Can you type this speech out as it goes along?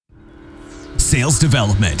Sales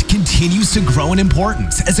development continues to grow in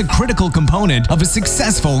importance as a critical component of a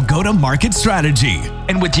successful go-to-market strategy.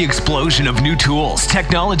 And with the explosion of new tools,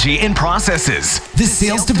 technology, and processes, the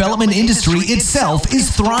sales development industry itself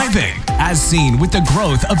is thriving, as seen with the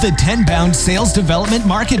growth of the 10Bound Sales Development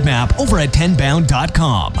Market Map over at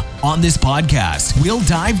 10bound.com. On this podcast, we'll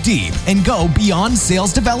dive deep and go beyond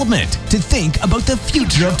sales development to think about the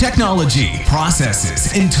future of technology,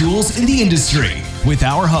 processes, and tools in the industry with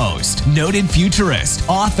our host, noted futurist,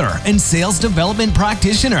 author, and sales development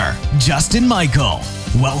practitioner, Justin Michael.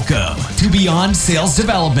 Welcome to Beyond Sales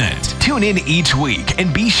Development. Tune in each week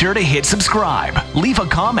and be sure to hit subscribe, leave a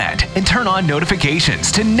comment, and turn on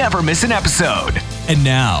notifications to never miss an episode. And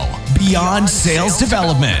now, Beyond Sales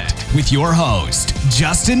Development with your host,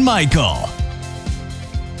 Justin Michael.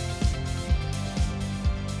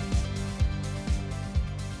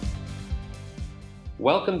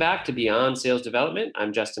 Welcome back to Beyond Sales Development.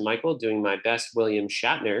 I'm Justin Michael, doing my best William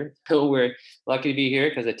Shatner. We're lucky to be here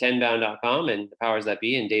because of 10bound.com and the powers that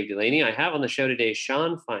be and Dave Delaney. I have on the show today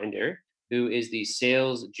Sean Finder, who is the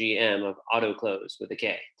sales GM of AutoClose with a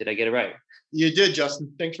K. Did I get it right? You did,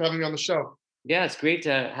 Justin. Thanks for having me on the show. Yeah, it's great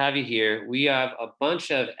to have you here. We have a bunch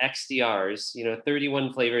of XDRs,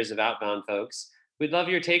 31 flavors of outbound folks. We'd love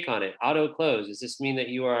your take on it. AutoClose, does this mean that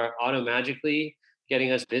you are auto-magically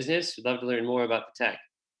getting us business? We'd love to learn more about the tech.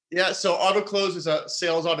 Yeah, so AutoClose is a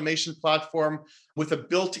sales automation platform with a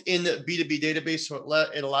built-in B2B database. So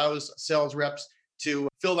it allows sales reps to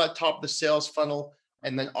fill that top of the sales funnel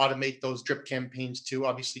and then automate those drip campaigns to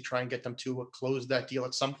obviously try and get them to close that deal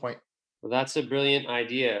at some point. Well, that's a brilliant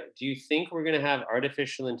idea. Do you think we're going to have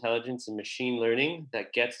artificial intelligence and machine learning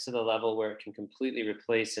that gets to the level where it can completely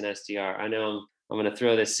replace an SDR? I know I'm going to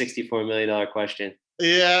throw this $64 million question.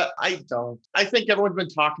 Yeah, I don't. I think everyone's been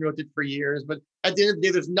talking about it for years, but at the end of the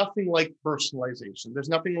day, there's nothing like personalization. There's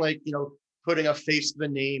nothing like, putting a face to the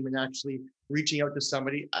name and actually reaching out to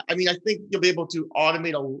somebody. I mean, I think you'll be able to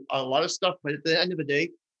automate a lot of stuff, but at the end of the day,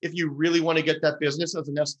 if you really want to get that business as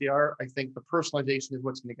an SDR, I think the personalization is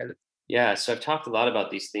what's going to get it. Yeah, so I've talked a lot about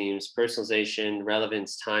these themes: personalization,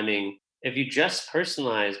 relevance, timing. If you just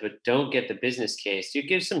personalize but don't get the business case, do you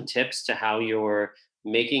give some tips to how you're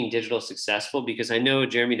making digital successful? Because I know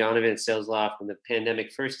Jeremy Donovan at SalesLoft, when the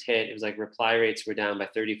pandemic first hit, it was like reply rates were down by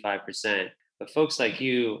 35%. But folks like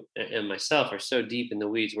you and myself are so deep in the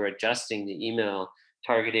weeds, we're adjusting the email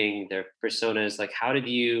targeting, their personas. Like, how did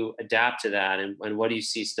you adapt to that? And what do you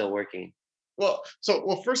see still working? Well,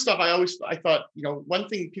 first off, I thought, one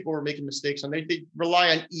thing people were making mistakes on, they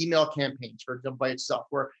rely on email campaigns for them by itself,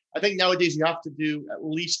 where I think nowadays you have to do at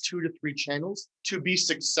least 2 to 3 channels to be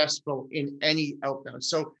successful in any outbound.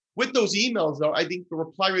 So with those emails, though, I think the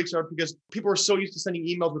reply rates are because people are so used to sending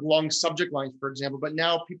emails with long subject lines, for example, but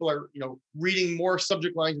now people are, reading more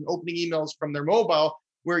subject lines and opening emails from their mobile,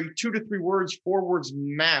 where 2 to 3 words, 4 words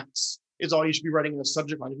max is all you should be writing in the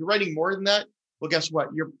subject line. If you're writing more than that, well, guess what?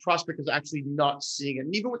 Your prospect is actually not seeing it.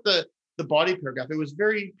 And even with the body paragraph,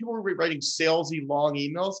 people were writing salesy long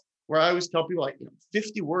emails where I always tell people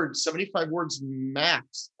 50 words, 75 words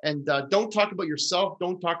max. And don't talk about yourself.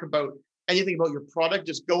 Don't talk about anything about your product.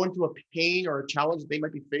 Just go into a pain or a challenge that they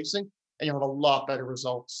might be facing, and you'll have a lot better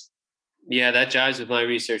results. Yeah, that jives with my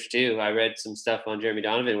research too. I read some stuff on Jeremy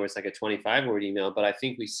Donovan where it's like a 25-word email, but I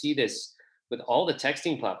think we see this with all the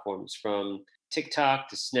texting platforms, from TikTok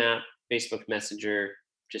to Snap, Facebook Messenger,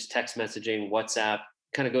 just text messaging, WhatsApp,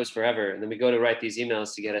 kind of goes forever. And then we go to write these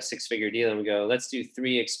emails to get a 6-figure deal and we go, let's do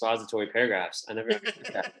 3 expository paragraphs. I never did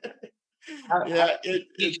that.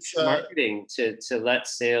 It's marketing to let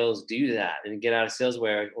sales do that and get out of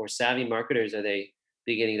salesware, or savvy marketers, are they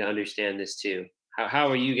beginning to understand this too? How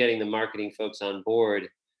are you getting the marketing folks on board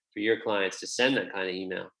for your clients to send that kind of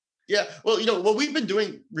email? Yeah, well, what we've been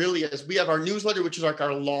doing really is we have our newsletter, which is like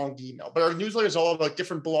our long email, but our newsletter is all about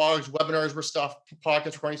different blogs, webinars,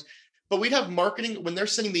 podcast recordings. But we have marketing, when they're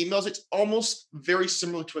sending the emails, it's almost very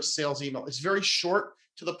similar to a sales email. It's very short,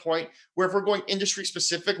 to the point where if we're going industry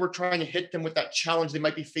specific, we're trying to hit them with that challenge they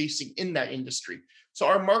might be facing in that industry. So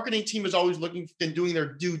our marketing team is always looking and doing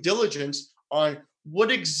their due diligence on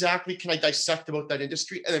what exactly can I dissect about that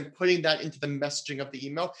industry, and then putting that into the messaging of the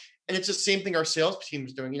email. And it's the same thing our sales team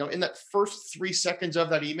is doing. In that first 3 seconds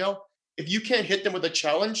of that email, if you can't hit them with a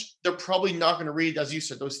challenge, they're probably not going to read, as you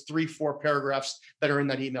said, those 3-4 paragraphs that are in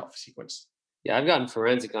that email sequence. Yeah, I've gotten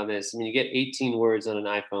forensic on this. I mean, you get 18 words on an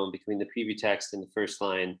iPhone between the preview text and the first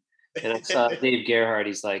line. And I saw Dave Gerhardt,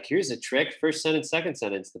 he's like, here's a trick: first sentence, second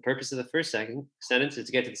sentence. The purpose of the first sentence is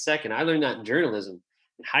to get to the second. I learned that in journalism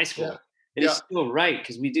in high school. And Yeah. he's still right,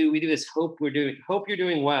 because we do this hope you're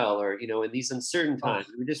doing well, or in these uncertain Oh, times,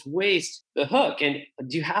 we just waste the hook. And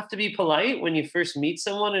do you have to be polite when you first meet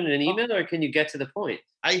someone in an oh, email, or can you get to the point?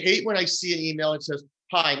 I hate when I see an email that says,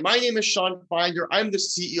 "Hi, my name is Sean Finder. I'm the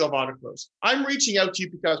CEO of AutoClose. I'm reaching out to you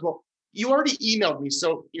because, well, you already emailed me.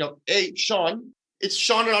 So, hey, Sean, it's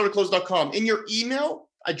Sean at autoclose.com. In your email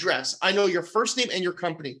address, I know your first name and your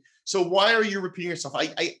company. So why are you repeating yourself?"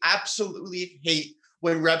 I absolutely hate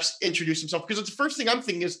when reps introduce themselves, because it's the first thing I'm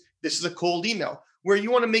thinking is this is a cold email, where you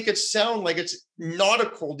want to make it sound like it's not a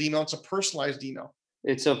cold email, it's a personalized email.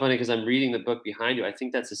 It's so funny because I'm reading the book behind you. I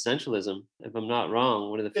think that's Essentialism, if I'm not wrong.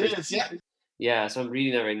 One of the It first. is, yeah. Yeah, so I'm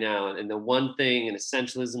reading that right now. And the one thing in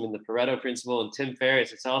Essentialism and the Pareto principle and Tim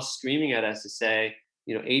Ferriss, it's all screaming at us to say,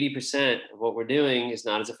 80% of what we're doing is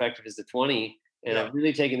not as effective as the 20. And Yeah. I've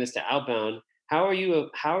really taken this to outbound. How are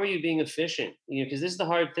you being efficient? Because this is the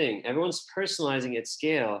hard thing. Everyone's personalizing at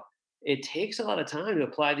scale. It takes a lot of time to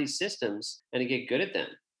apply these systems and to get good at them.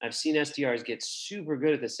 I've seen SDRs get super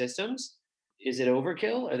good at the systems. Is it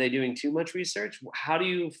overkill? Are they doing too much research? How do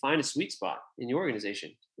you find a sweet spot in your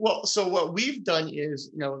organization? Well, so what we've done is,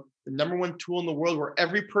 the number one tool in the world where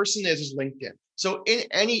every person is LinkedIn. So in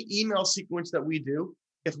any email sequence that we do,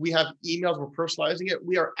 if we have emails, we're personalizing it,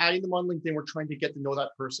 we are adding them on LinkedIn. We're trying to get to know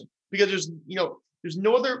that person, because there's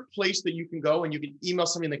no other place that you can go and you can email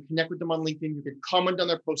somebody and then connect with them on LinkedIn. You can comment on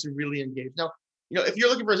their post and really engage. Now, if you're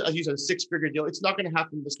looking for, as you said, a six-figure deal, it's not going to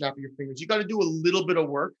happen with the snap of your fingers. You got to do a little bit of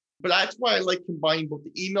work, but that's why I like combining both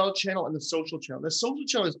the email channel and the social channel. The social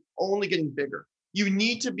channel is only getting bigger. You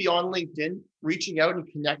need to be on LinkedIn, reaching out and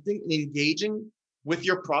connecting and engaging with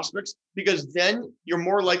your prospects, because then you're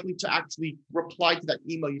more likely to actually reply to that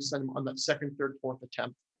email you send them on that second, third, fourth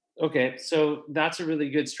attempt. Okay, so that's a really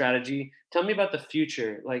good strategy. Tell me about the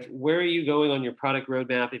future. Like, where are you going on your product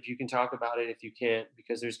roadmap? If you can talk about it, if you can't,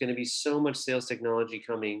 because there's going to be so much sales technology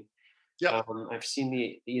coming. Yeah. I've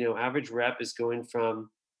seen the average rep is going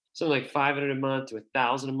from something like 500 a month to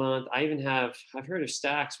 1,000 a month. I've heard of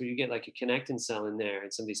stacks where you get like a connect and sell in there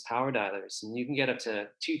and some of these power dialers, and you can get up to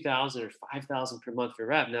 2,000 or 5,000 per month for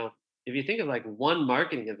rep. Now, if you think of like one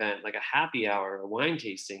marketing event, like a happy hour, a wine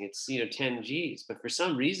tasting, it's 10 G's. But for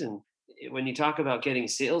some reason, when you talk about getting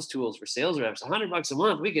sales tools for sales reps, $100 a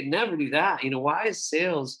month, we could never do that. Why is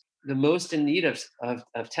sales the most in need of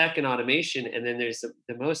tech and automation, and then there's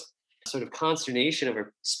the most sort of consternation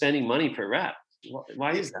over spending money per rep?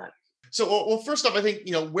 Why is that? So, well, first off, I think,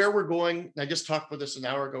 where we're going, and I just talked about this an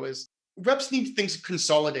hour ago, is reps need things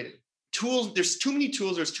consolidated. Tools, there's too many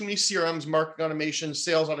tools, there's too many CRMs, marketing automations,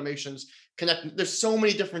 sales automations, there's so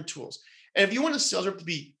many different tools. And if you want a sales rep to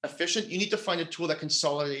be efficient, you need to find a tool that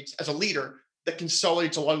consolidates, as a leader, that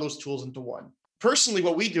consolidates a lot of those tools into one. Personally,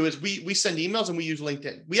 what we do is we send emails and we use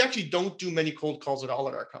LinkedIn. We actually don't do many cold calls at all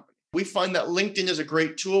at our company. We find that LinkedIn is a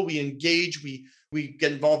great tool. We engage, we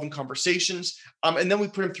get involved in conversations, and then we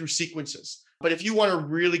put them through sequences. But if you want to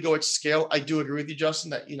really go at scale, I do agree with you,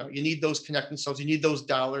 Justin, that you need those connecting cells, you need those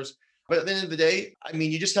dialers. But at the end of the day, I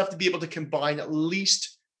mean, you just have to be able to combine at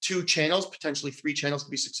least two channels, potentially three channels, to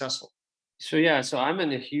be successful. So yeah, so I'm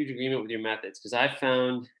in a huge agreement with your methods, because I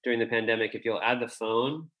found during the pandemic, if you'll add the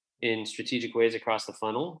phone in strategic ways across the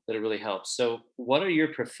funnel, that it really helps. So what are your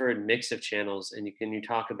preferred mix of channels? And can you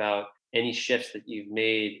talk about any shifts that you've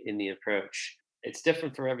made in the approach? It's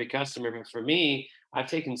different for every customer, but for me, I've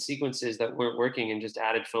taken sequences that weren't working and just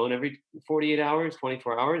added phone every 48 hours,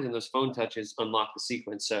 24 hours, and those phone touches unlock the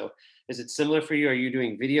sequence. So is it similar for you? Are you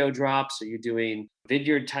doing video drops? Are you doing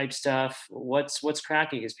Vidyard type stuff? What's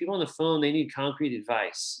cracking? Because people on the phone, they need concrete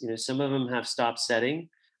advice. Some of them have stopped setting.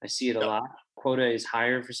 I see it a Yep. lot. Quota is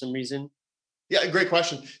higher for some reason. Yeah, great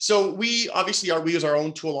question. So we obviously we use our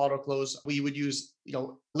own tool, AutoClose. We would use,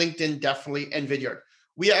 LinkedIn definitely, and Vidyard.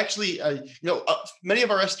 We actually, many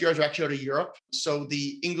of our SDRs are actually out of Europe. So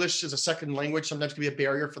the English is a second language sometimes can be a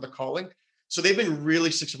barrier for the calling. So they've been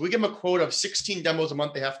really successful. We give them a quota of 16 demos a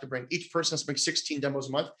month they have to bring. Each person has to bring 16 demos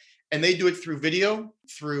a month. And they do it through video,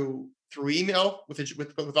 through email with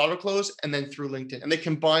AutoClose, and then through LinkedIn. And they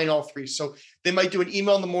combine all three. So they might do an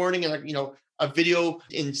email in the morning and a video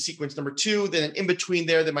in sequence number two. Then in between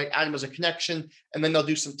there, they might add them as a connection. And then they'll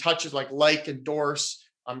do some touches like endorse,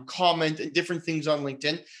 comment, and different things on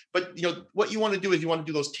LinkedIn. But what you want to do is you want to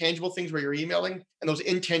do those tangible things where you're emailing, and those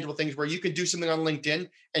intangible things where you can do something on LinkedIn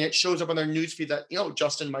and it shows up on their newsfeed that,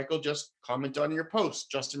 Justin Michael just commented on your post.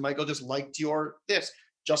 Justin Michael just liked your this.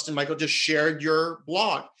 Justin Michael just shared your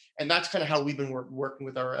blog. And that's kind of how we've been working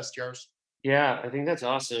with our SDRs. Yeah, I think that's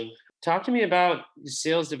awesome. Talk to me about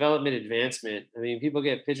sales development advancement. I mean, people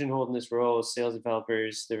get pigeonholed in this role as sales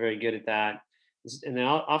developers. They're very good at that. and they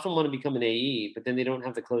often want to become an AE, but then they don't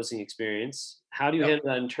have the closing experience. How do you Yep. handle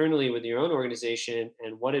that internally with your own organization?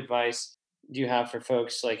 And what advice do you have for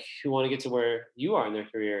folks like who want to get to where you are in their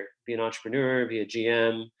career, be an entrepreneur, be a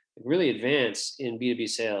GM, really advance in B2B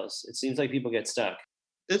sales? It seems like people get stuck.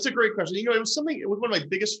 It's a great question. It was one of my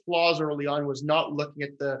biggest flaws early on was not looking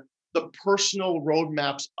at the personal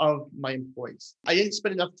roadmaps of my employees. I didn't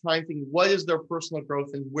spend enough time thinking what is their personal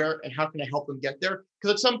growth and where and how can I help them get there?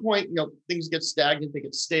 Because at some point, things get stagnant, they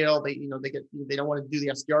get stale, they don't want to do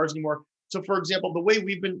the SDRs anymore. So for example, the way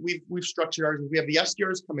we've structured ours is we have the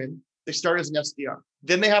SDRs come in, they start as an SDR.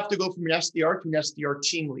 Then they have to go from an SDR to an SDR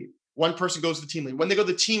team lead. One person goes to the team lead. When they go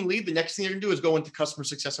to the team lead, the next thing they're gonna do is go into customer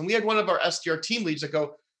success. And we had one of our SDR team leads that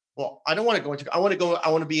go, well, I don't want to go into, I want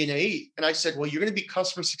to be an AE. And I said, well, you're going to be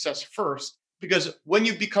customer success first, because when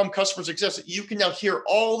you become customer success, you can now hear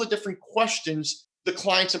all the different questions the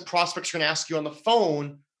clients and prospects are going to ask you on the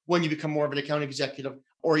phone when you become more of an account executive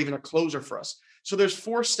or even a closer for us. So there's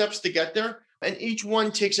 4 steps to get there. And each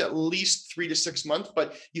one takes at least 3 to 6 months,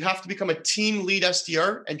 but you have to become a team lead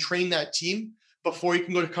SDR and train that team before you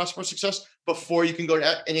can go to customer success, before you can go to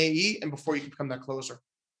an AE, and before you can become that closer.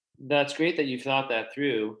 That's great that you've thought that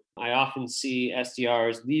through. I often see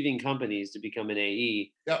SDRs leaving companies to become an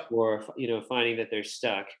AE, Yep. or finding that they're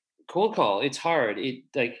stuck. Cold call, it's hard. It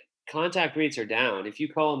like contact rates are down. If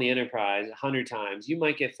you call in the enterprise 100 times, you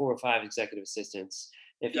might get 4 or 5 executive assistants.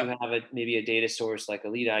 If you Yep. have maybe a data source like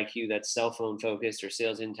Elite IQ that's cell phone focused, or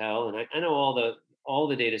Sales Intel, and I know all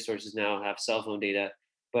the data sources now have cell phone data.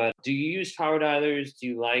 But do you use power dialers? Do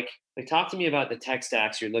you like talk to me about the tech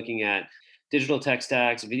stacks you're looking at? Digital tech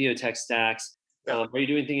stacks, video tech stacks. Yep. Are you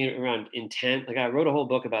doing anything around intent? Like I wrote a whole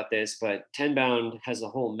book about this, but Tenbound has a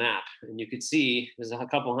whole map, and you could see there's a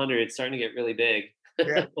couple hundred. It's starting to get really big.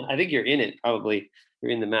 Yeah. I think you're in it. Probably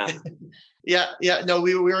you're in the map. Yeah. No,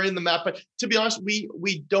 we were in the map, but to be honest,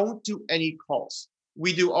 we don't do any calls.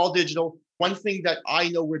 We do all digital. One thing that I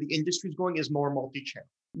know where the industry is going is more multi-channel.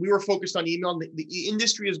 We were focused on email. And the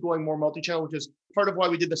industry is going more multi-channel, which is part of why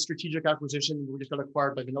we did the strategic acquisition. We just got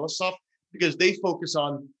acquired by VanillaSoft, because they focus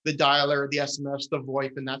on the dialer, the SMS, the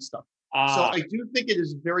VoIP, and that stuff. So Ah, I do think it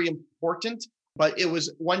is very important, but it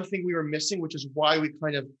was one thing we were missing, which is why we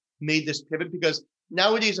kind of made this pivot. Because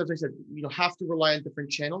nowadays, as I said, have to rely on different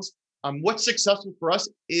channels. What's successful for us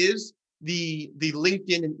is the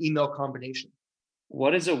LinkedIn and email combination.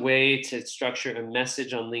 what is a way to structure a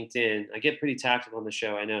message on LinkedIn? I get pretty tactical on the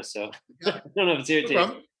show, I know. So Yeah, I don't know if it's no irritating.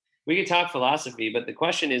 problem. We could talk philosophy, but the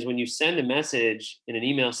question is when you send a message in an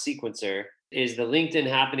email sequencer, is the LinkedIn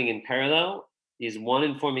happening in parallel? Is one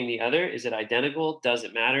informing the other? Is it identical? Does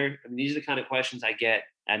it matter? I mean, these are the kind of questions I get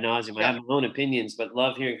ad nauseum. I Yeah. have my own opinions, but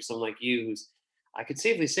love hearing from someone like you who's, I could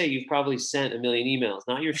safely say you've probably sent a million emails,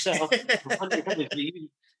 not yourself, 100 companies, but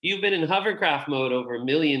you've been in hovercraft mode over a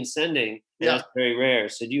million sending, and Yeah. that's very rare.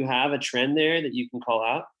 So do you have a trend there that you can call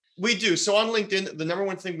out? We do. So on LinkedIn, the number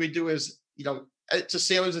one thing we do is, it's a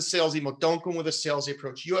sales email. Don't go with a sales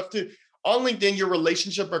approach. You have to, on LinkedIn, your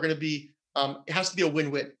relationship are going to be, it has to be a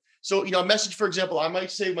win-win. So, a message, for example, I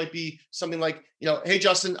might say might be something like, hey,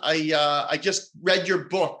 Justin, I just read your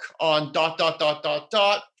book on dot, dot, dot, dot,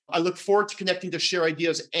 dot. I look forward to connecting to share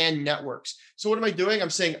ideas and networks. So what am I doing? I'm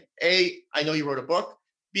saying, A, I know you wrote a book.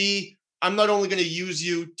 B, I'm not only going to use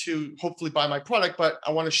you to hopefully buy my product, but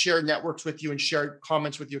I want to share networks with you and share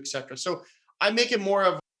comments with you, etc. So I make it more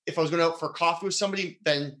of, if I was going out for coffee with somebody,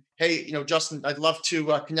 then, hey, Justin, I'd love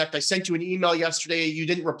to connect. I sent you an email yesterday. You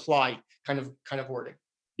didn't reply, kind of wording.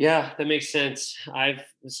 Yeah, that makes sense.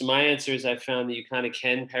 So my answer is I've found that you kind of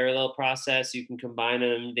can parallel process. You can combine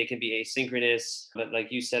them. They can be asynchronous, but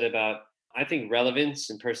like you said about, I think relevance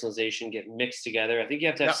and personalization get mixed together. I think you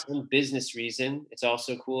have to have Yeah, some business reason. It's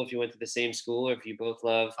also cool if you went to the same school or if you both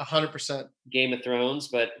love 100%. Game of Thrones,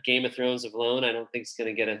 but Game of Thrones alone, I don't think it's going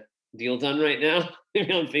to get a deal done right now.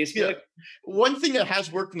 Maybe on Yeah. Facebook. One thing that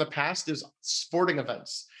has worked in the past is sporting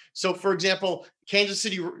events. So, for example, Kansas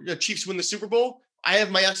City Chiefs win the Super Bowl. I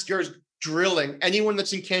have my SDRs drilling anyone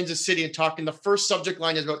that's in Kansas City and talking. The first subject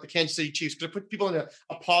line is about the Kansas City Chiefs because it puts people in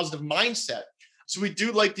a positive mindset. So, we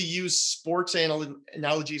do like to use sports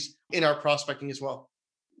analogies in our prospecting as well.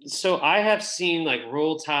 So I have seen like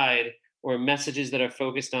Roll Tide or messages that are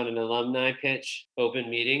focused on an alumni pitch, open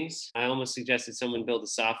meetings. I almost suggested someone build a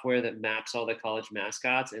software that maps all the college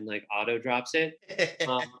mascots and like auto drops it.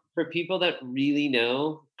 For people that really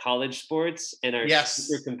know college sports and are super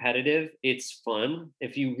Yes. competitive, it's fun.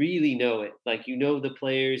 If you really know it, like you know the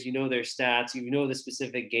players, you know their stats, you know the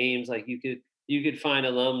specific games, like you could you could find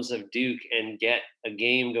alums of Duke and get a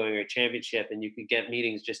game going or a championship, and you could get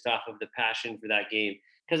meetings just off of the passion for that game.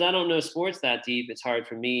 Because I don't know sports that deep, it's hard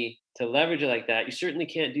for me to leverage it like that. You certainly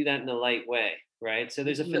can't do that in a light way, right? So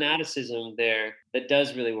there's a fanaticism there that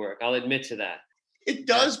does really work. I'll admit to that. It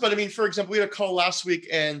does, but I mean, for example, we had a call last week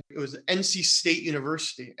and it was NC State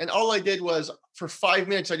University. And all I did was for 5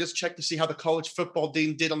 minutes, I just checked to see how the college football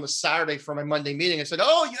team did on the Saturday for my Monday meeting. I said,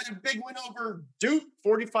 oh, you had a big win over Duke,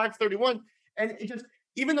 45-31. And it just,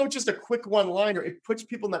 even though it's just a quick one-liner, it puts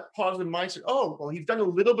people in that positive mindset. Oh, well, he's done a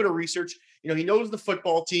little bit of research. He knows the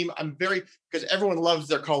football team. Because everyone loves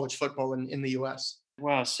their college football in the US.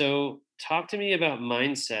 Wow. So talk to me about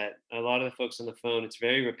mindset. A lot of the folks on the phone, it's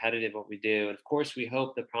very repetitive what we do. And of course, we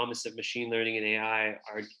hope the promise of machine learning and AI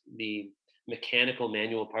are the mechanical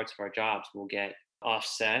manual parts of our jobs will get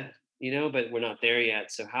offset, but we're not there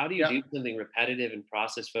yet. So how do you Yeah. do something repetitive and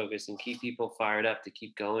process focused and keep people fired up to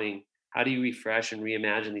keep going? How do you refresh and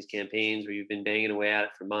reimagine these campaigns where you've been banging away at it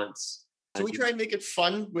for months? So we try and make it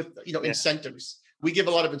fun with, Yeah. incentives. We give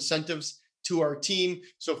a lot of incentives to our team.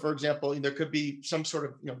 So for example, there could be some sort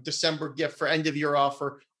of, December gift for end of year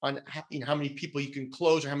offer on, how many people you can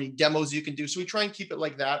close or how many demos you can do. So we try and keep it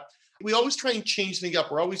like that. We always try and change things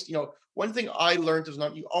up. We're always, one thing I learned is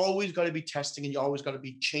you always got to be testing and you always got to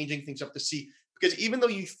be changing things up to see, because even though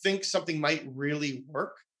you think something might really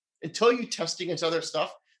work, until you test against other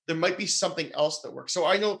stuff, there might be something else that works. So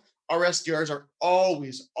I know our SDRs are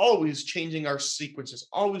always changing our sequences,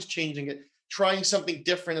 always changing it, trying something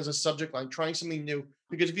different as a subject line, trying something new.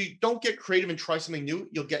 Because if you don't get creative and try something new,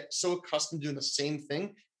 you'll get so accustomed to doing the same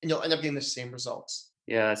thing and you'll end up getting the same results.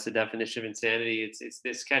 Yeah, that's the definition of insanity. It's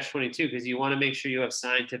this catch-22 because you want to make sure you have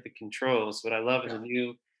scientific controls. What I love in Yeah. the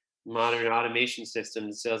new modern automation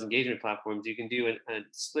systems, sales engagement platforms, you can do a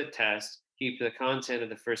split test, keep the content of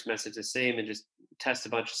the first message the same, and just test a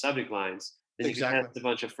bunch of subject lines. Then you can Exactly. test a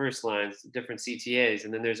bunch of first lines, different CTAs,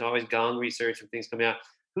 and then there's always Gong research and things coming out.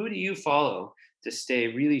 Who do you follow to stay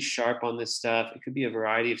really sharp on this stuff? It could be a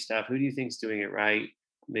variety of stuff. Who do you think's doing it right?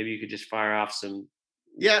 Maybe you could just fire off some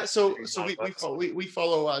Yeah, so hot we books. follow we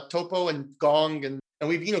follow Topo and Gong and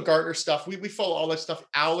we've Gartner stuff. We follow all that stuff.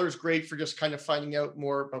 Owler's great for just kind of finding out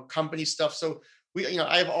more about company stuff. So we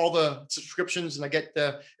I have all the subscriptions and I get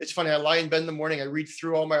the. It's funny. I lie in bed in the morning. I read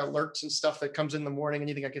through all my alerts and stuff that comes in the morning.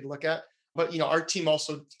 Anything I could look at. But our team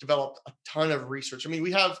also developed a ton of research. I mean,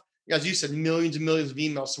 we have, as you said, millions and millions of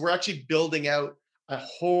emails. So we're actually building out a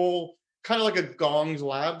whole kind of like a Gong's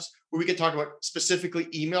Labs where we can talk about specifically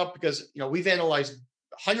email because we've analyzed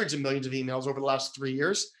hundreds of millions of emails over the last 3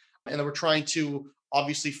 years. And then we're trying to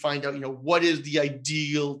obviously find out, what is the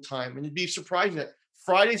ideal time. And you'd be surprised that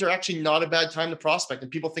Fridays are actually not a bad time to prospect. And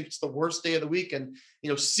people think it's the worst day of the week. And,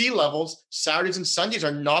 C-levels, Saturdays and Sundays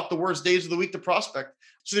are not the worst days of the week to prospect.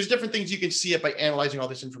 So there's different things you can see it by analyzing all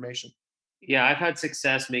this information. Yeah, I've had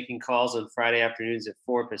success making calls on Friday afternoons at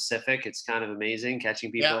 4 Pacific. It's kind of amazing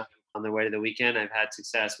catching people Yeah. on their way to the weekend. I've had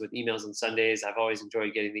success with emails on Sundays. I've always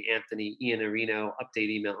enjoyed getting the Anthony Ian Areno update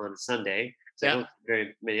email on a Sunday because I Yeah. don't do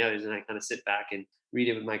very many others, and I kind of sit back and read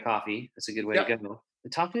it with my coffee. That's a good way Yeah. to go.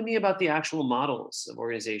 But talk to me about the actual models of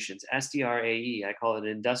organizations. SDRAE, I call it an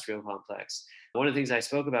industrial complex. One of the things I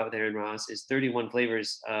spoke about with Aaron Ross is 31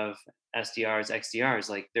 flavors of SDRs, XDRs.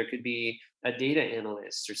 Like there could be a data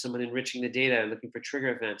analyst or someone enriching the data, looking for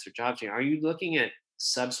trigger events or job change. Are you looking at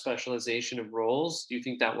subspecialization of roles? Do you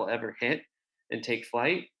think that will ever hit and take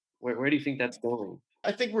flight? Where do you think that's going?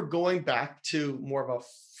 I think we're going back to more of a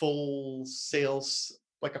full sales,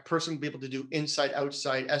 like a person be able to do inside,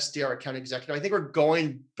 outside, SDR, account executive. I think we're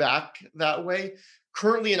going back that way.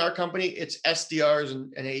 Currently in our company, it's SDRs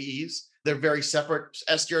and AEs. They're very separate.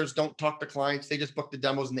 SDRs don't talk to clients. They just book the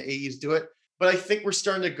demos and the AEs do it. But I think we're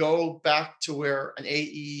starting to go back to where an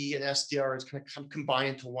AE and SDR is going to combine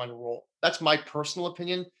into one role. That's my personal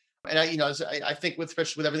opinion. And I think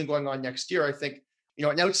especially with everything going on next year, I think,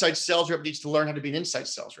 an outside sales rep needs to learn how to be an inside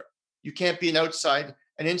sales rep. You can't be an outside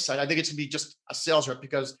and inside. I think it's going to be just a sales rep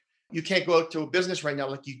because you can't go out to a business right now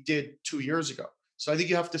like you did 2 years ago. So I think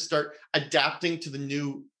you have to start adapting to the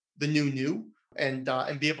new and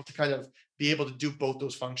be able to kind of be able to do both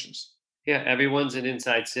those functions. Yeah, everyone's in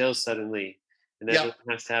inside sales suddenly. And Yeah. everyone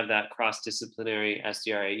has to have that cross-disciplinary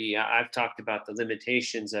SDR AE. I've talked about the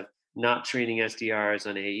limitations of not training SDRs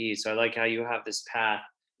on AE. So I like how you have this path.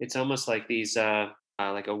 It's almost like these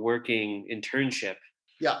like a working internship,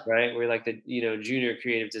 Yeah. right? Where like the junior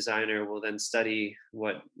creative designer will then study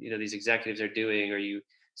what these executives are doing, or you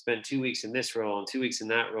spend 2 weeks in this role and 2 weeks in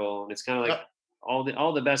that role, and it's kind of like Yep.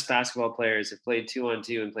 all the best basketball players have played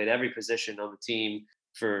 2-on-2 and played every position on the team.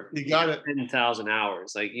 for You got it. 10,000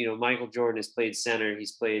 hours. Like, Michael Jordan has played center,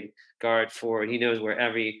 he's played guard, forward. He knows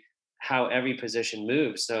how every position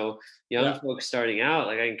moves. So young Yeah. folks starting out,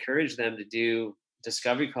 like I encourage them to do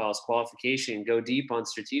discovery calls, qualification, go deep on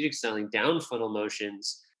strategic selling, down funnel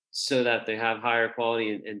motions, so that they have higher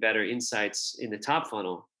quality and better insights in the top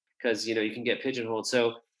funnel. Because you can get pigeonholed.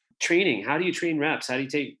 So training, how do you train reps? How do you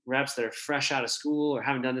take reps that are fresh out of school or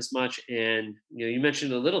haven't done this much? And you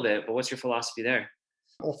mentioned a little bit, but what's your philosophy there?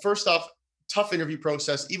 Well, first off, tough interview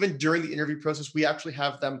process. Even during the interview process, we actually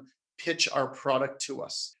have them pitch our product to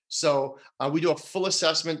us. So we do a full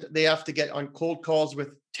assessment. They have to get on cold calls with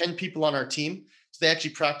 10 people on our team. So they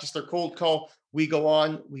actually practice their cold call. We go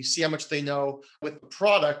on, we see how much they know. With the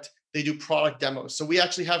product, they do product demos. So we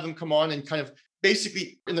actually have them come on and kind of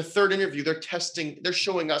basically in the third interview, they're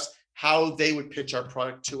showing us how they would pitch our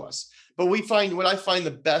product to us. But what I find the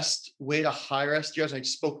best way to hire SDRs, and I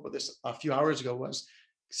spoke about this a few hours ago, was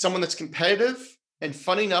someone that's competitive. And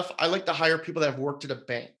funny enough, I like to hire people that have worked at a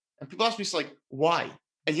bank. And people ask me, it's like, why?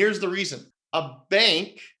 And here's the reason. A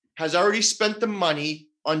bank has already spent the money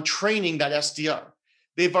on training that SDR.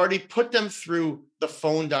 They've already put them through the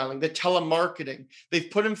phone dialing, the telemarketing. They've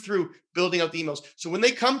put them through building out the emails. So when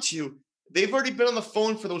they come to you, they've already been on the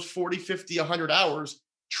phone for those 40, 50, 100 hours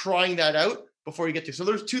trying that out before you get to. So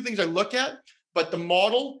there's two things I look at, but the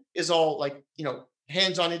model is all like,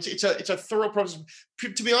 hands-on. It's a thorough process.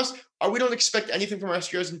 To be honest, we don't expect anything from our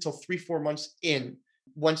SDRs until 3-4 months in,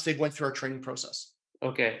 once they've went through our training process.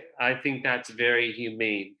 Okay, I think that's very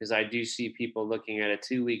humane, because I do see people looking at a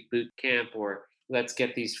 2-week boot camp, or let's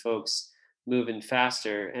get these folks moving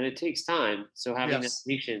faster, and it takes time. So having that Yes.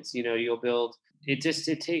 patience, you'll build. It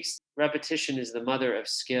takes repetition is the mother of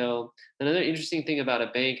skill. Another interesting thing about a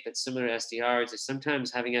bank that's similar to SDRs is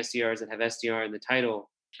sometimes having SDRs that have SDR in the title.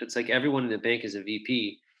 It's like everyone in the bank is a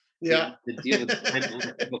VP. So you Yeah. have to deal with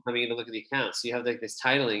the people coming in to look at the accounts. So you have like this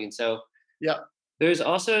titling, and so Yeah. there's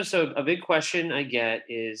also, so a big question I get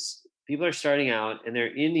is people are starting out and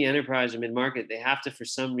they're in the enterprise or mid market. They have to, for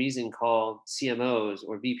some reason, call CMOs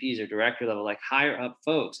or VPs or director level, like higher up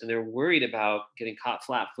folks, and they're worried about getting caught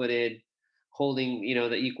flat footed, holding,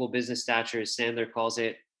 the equal business stature, as Sandler calls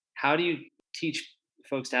it. How do you teach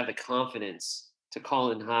folks to have the confidence to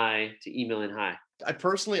call in high, to email in high? I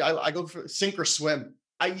personally, I go for sink or swim.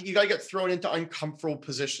 You got to get thrown into uncomfortable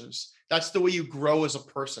positions. That's the way you grow as a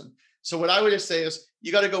person. So what I would just say is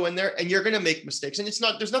you got to go in there and you're going to make mistakes. And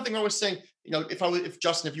there's nothing wrong with saying, if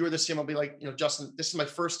you were the CMO, I'll be like, Justin, this is my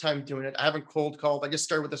first time doing it. I haven't cold called. I just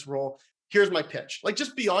started with this role. Here's my pitch. Like,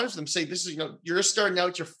 just be honest with them. Say, this is, you're just starting out.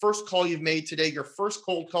 It's your first call you've made today, your first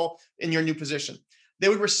cold call in your new position. They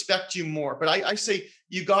would respect you more. But I say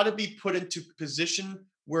you got to be put into a position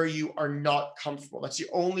where you are not comfortable. That's the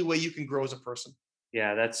only way you can grow as a person.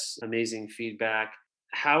 Yeah, that's amazing feedback.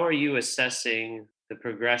 How are you assessing the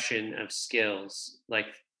progression of skills, like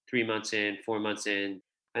 3 months in, 4 months in?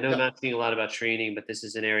 I know I'm asking a lot about training, but this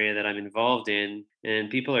is an area that I'm involved in, and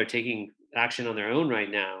people are taking action on their own right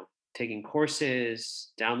now, taking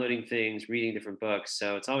courses, downloading things, reading different books.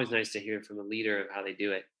 So it's always nice to hear from a leader of how they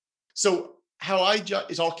do it. So how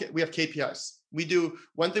we have KPIs. We do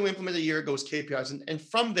one thing we implemented a year ago is KPIs. And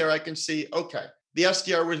from there, I can see, okay, the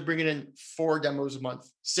SDR was bringing in 4 demos a month,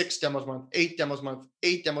 6 demos a month, 8 demos a month,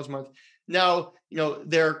 8 demos a month. Now,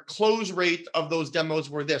 their close rate of those demos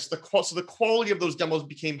were this. So the quality of those demos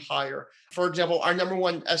became higher. For example, our number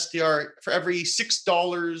one SDR, for every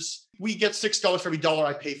 $6, we get $6 for every dollar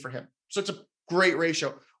I pay for him. So it's a great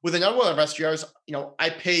ratio. With another one of SDRs, I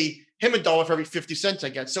pay him $1 for every 50 cents I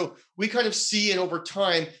get. So we kind of see, and over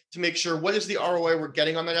time, to make sure what is the ROI we're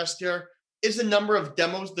getting on that SDR, is the number of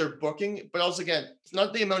demos they're booking. But also, again, it's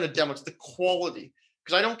not the amount of demos, it's the quality.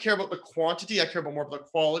 Because I don't care about the quantity, I care about more about the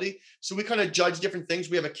quality. So we kind of judge different things.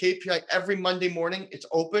 We have a KPI every Monday morning. It's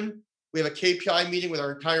open. We have a KPI meeting with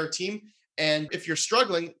our entire team. And if you're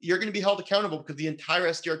struggling, you're going to be held accountable because the entire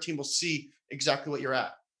SDR team will see exactly what you're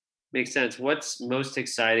at. Makes sense. What's most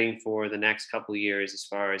exciting for the next couple of years as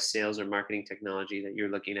far as sales or marketing technology that you're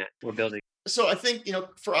looking at or building? So I think,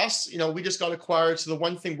 for us, we just got acquired. So the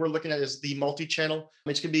one thing we're looking at is the multi-channel.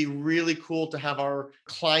 It's going to be really cool to have our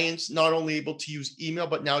clients not only able to use email,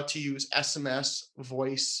 but now to use SMS,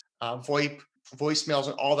 voice, VoIP, voicemails,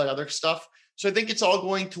 and all that other stuff. So I think it's all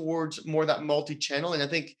going towards more that multi-channel. And I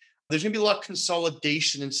think there's going to be a lot of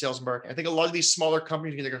consolidation in sales and marketing. I think a lot of these smaller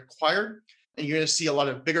companies are going to get acquired, and you're going to see a lot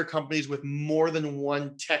of bigger companies with more than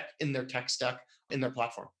one tech in their tech stack, in their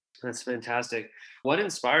platform. That's fantastic. What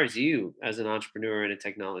inspires you as an entrepreneur and a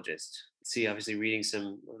technologist? See, obviously reading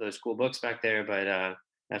some of those cool books back there, but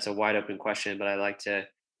that's a wide open question. But I like to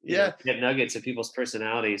get nuggets of people's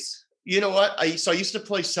personalities. You know what? I used to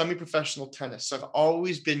play semi-professional tennis. So I've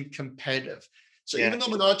always been competitive. So Yeah. even though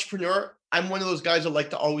I'm an entrepreneur, I'm one of those guys that like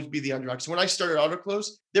to always be the underdog. So when I started AutoClose,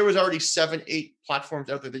 there was already 7, 8 platforms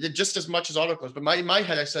out there. They did just as much as AutoClose. But in my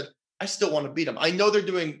head, I said, I still want to beat them. I know they're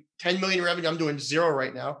doing 10 million revenue. I'm doing 0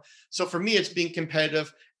 right now. So for me, it's being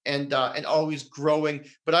competitive and always growing.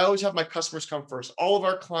 But I always have my customers come first. All of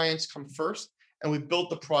our clients come first, and we build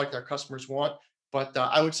the product our customers want. But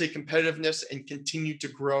I would say competitiveness and continue to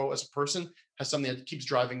grow as a person has something that keeps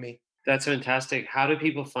driving me. That's fantastic. How do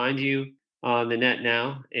people find you on the net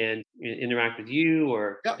now and interact with you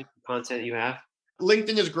or Yeah. content you have?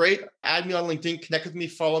 LinkedIn is great. Add me on LinkedIn, connect with me,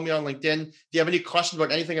 follow me on LinkedIn. If you have any questions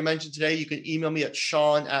about anything I mentioned today, you can email me at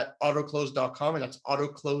Sean@autoclose.com, and that's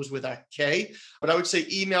autoclose with a K. But I would say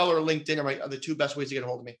email or LinkedIn are the 2 best ways to get a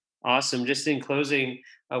hold of me. Awesome. Just in closing,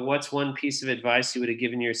 what's one piece of advice you would have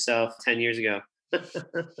given yourself 10 years ago?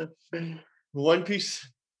 One piece.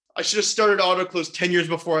 I should have started AutoClose 10 years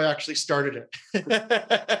before I actually started it.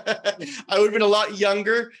 I would have been a lot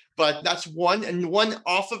younger, but that's one. And one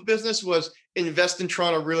off of business was invest in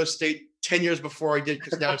Toronto real estate 10 years before I did,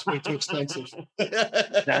 because now it's way too expensive.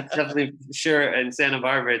 That's definitely sure. And Santa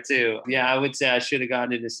Barbara too. Yeah, I would say I should have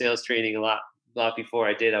gotten into sales training a lot before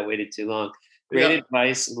I did. I waited too long. Great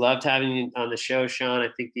advice. Loved having you on the show, Sean. I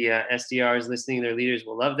think the SDRs listening, their leaders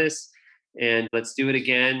will love this. And let's do it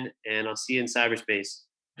again. And I'll see you in cyberspace.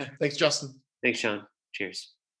 Thanks, Justin. Thanks, Sean. Cheers.